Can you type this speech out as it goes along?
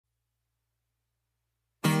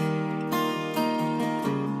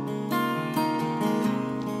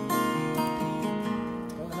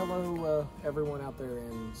everyone out there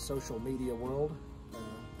in social media world.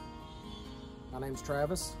 My name's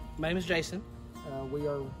Travis. My name is Jason. We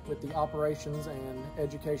are with the operations and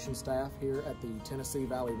education staff here at the Tennessee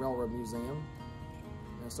Valley Railroad Museum.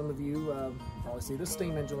 Now, some of you probably see this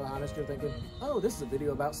steam engine behind us. You're thinking, oh, this is a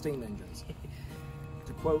video about steam engines.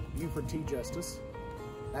 To quote Buford T. Justice,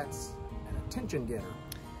 that's an attention getter.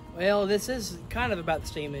 Well, this is kind of about the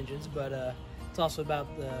steam engines, but it's also about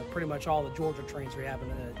pretty much all the Georgia trains we have in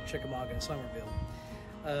Chickamauga and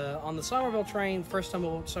Summerville. On the Summerville train, first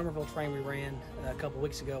Summerville train we ran a couple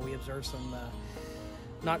weeks ago, we observed some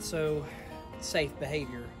not so safe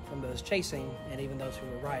behavior from those chasing and even those who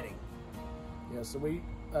were riding. Yeah, so we,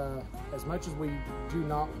 as much as we do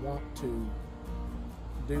not want to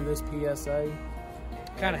do this PSA,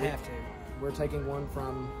 kind of have to. We're taking one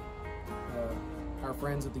from our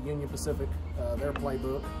friends at the Union Pacific, their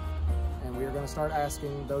playbook, and we are going to start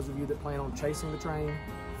asking those of you that plan on chasing the train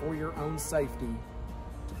for your own safety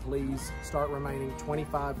to please start remaining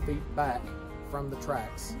 25 feet back from the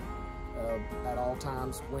tracks at all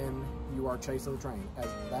times when you are chasing the train, as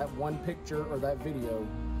that one picture or that video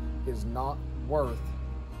is not worth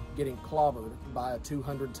getting clobbered by a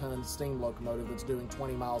 200-ton steam locomotive that's doing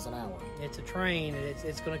 20 miles an hour. It's a train, and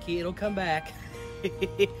it's gonna keep. It'll come back.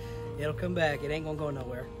 It'll come back. It ain't gonna go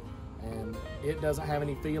nowhere. And it doesn't have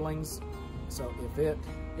any feelings, so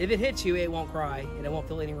if it hits you, it won't cry and it won't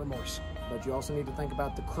feel any remorse. But you also need to think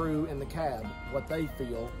about the crew in the cab, what they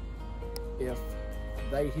feel if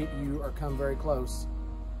they hit you or come very close.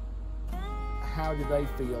 How do they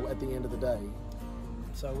feel at the end of the day?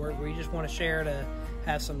 So we just want to share to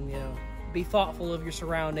have some, be thoughtful of your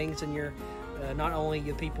surroundings and your, not only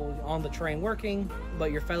the people on the train working,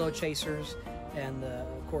 but your fellow chasers and,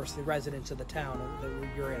 of course, the residents of the town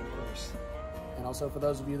that you're in, of course. And also for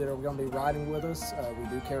those of you that are going to be riding with us, we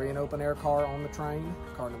do carry an open-air car on the train,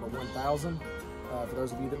 car number 1000. For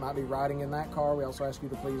those of you that might be riding in that car, we also ask you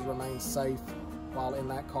to please remain safe while in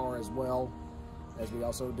that car as well, as we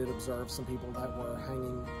also did observe some people that were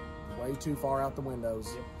hanging way too far out the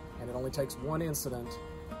windows. Yep. And it only takes one incident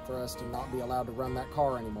for us to not be allowed to run that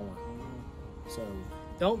car anymore. So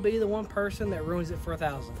don't be the one person that ruins it for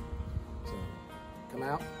 1,000. So come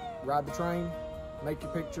out, ride the train, make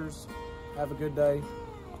your pictures, have a good day,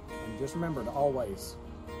 and just remember to always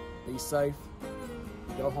be safe,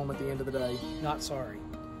 go home at the end of the day not sorry,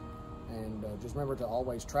 and just remember to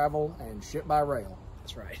always travel and ship by rail.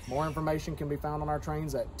 That's right. More information can be found on our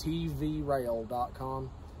trains at tvrail.com.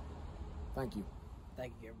 Thank you.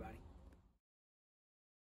 Thank you, everybody.